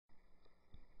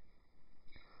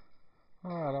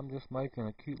Alright, I'm just making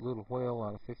a cute little whale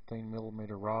out of 15mm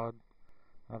rod.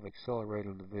 I've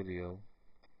accelerated the video.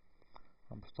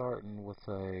 I'm starting with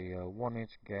a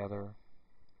 1-inch gather.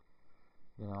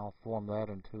 Then I'll form that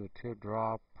into a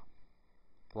teardrop,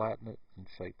 flatten it, and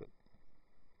shape it.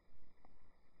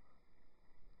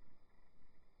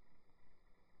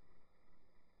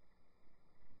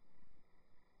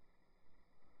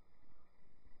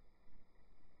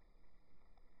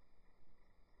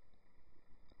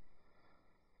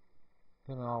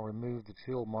 Then I'll remove the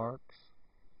chill marks.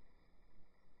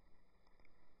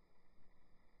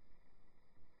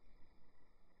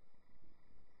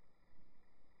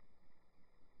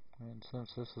 And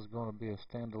since this is going to be a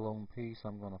standalone piece,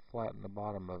 I'm going to flatten the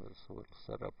bottom of it so it'll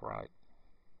set up right.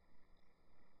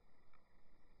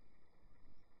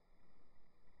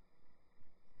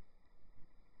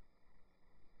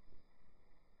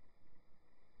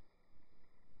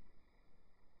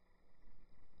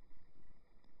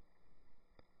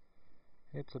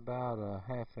 It's about a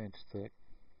 1/2 inch thick.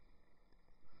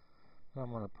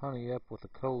 I'm going to punny up with a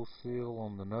cold seal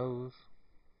on the nose.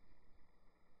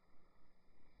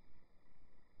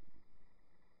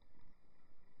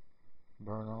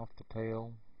 Burn off the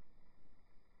tail.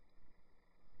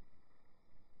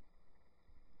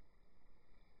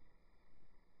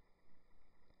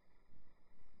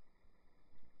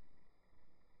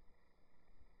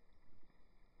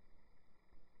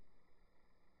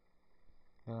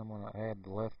 Then I'm going to add the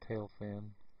left tail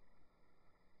fin.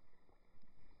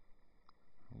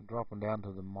 I'm dropping down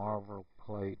to the marble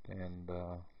plate and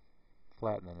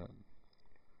flattening it.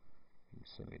 You can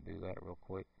see me do that real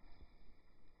quick.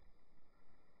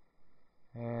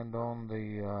 And on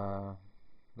the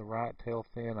right tail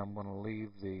fin, I'm going to leave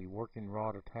the working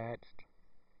rod attached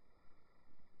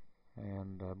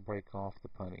and break off the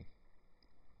punny.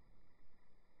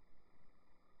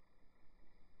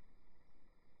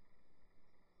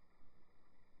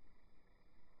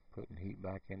 Putting heat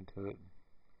back into it.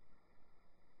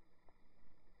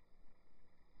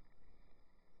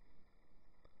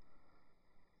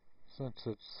 Since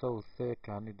it's so thick,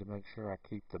 I need to make sure I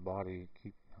keep the body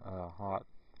hot.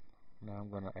 Now I'm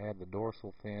going to add the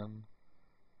dorsal fin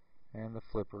and the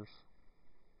flippers.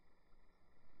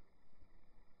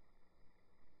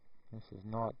 This is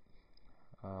not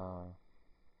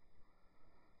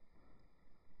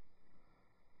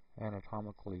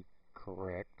anatomically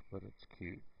correct, but it's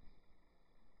cute.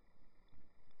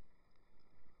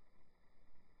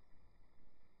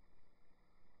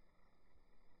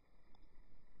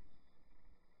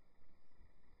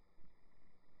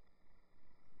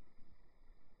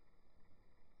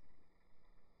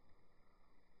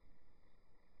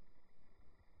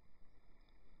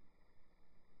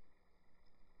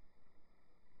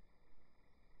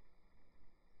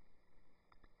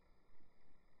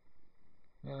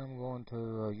 Then I'm going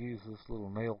to use this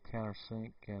little nail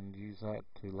countersink and use that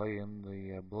to lay in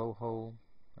the blowhole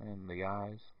and the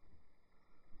eyes.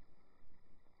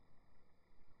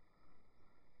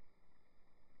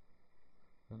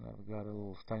 Then I've got a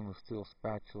little stainless steel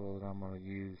spatula that I'm going to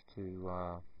use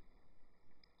to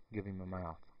give him a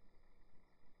mouth.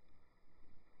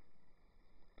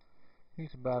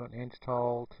 He's about 1 inch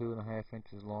tall, 2.5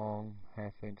 inches long,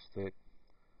 1/2 inch thick.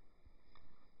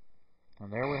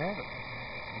 And there we have it.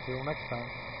 Until next time.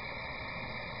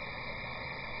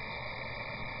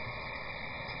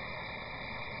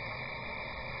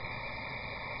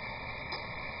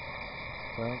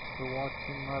 Thanks for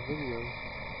watching my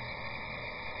videos.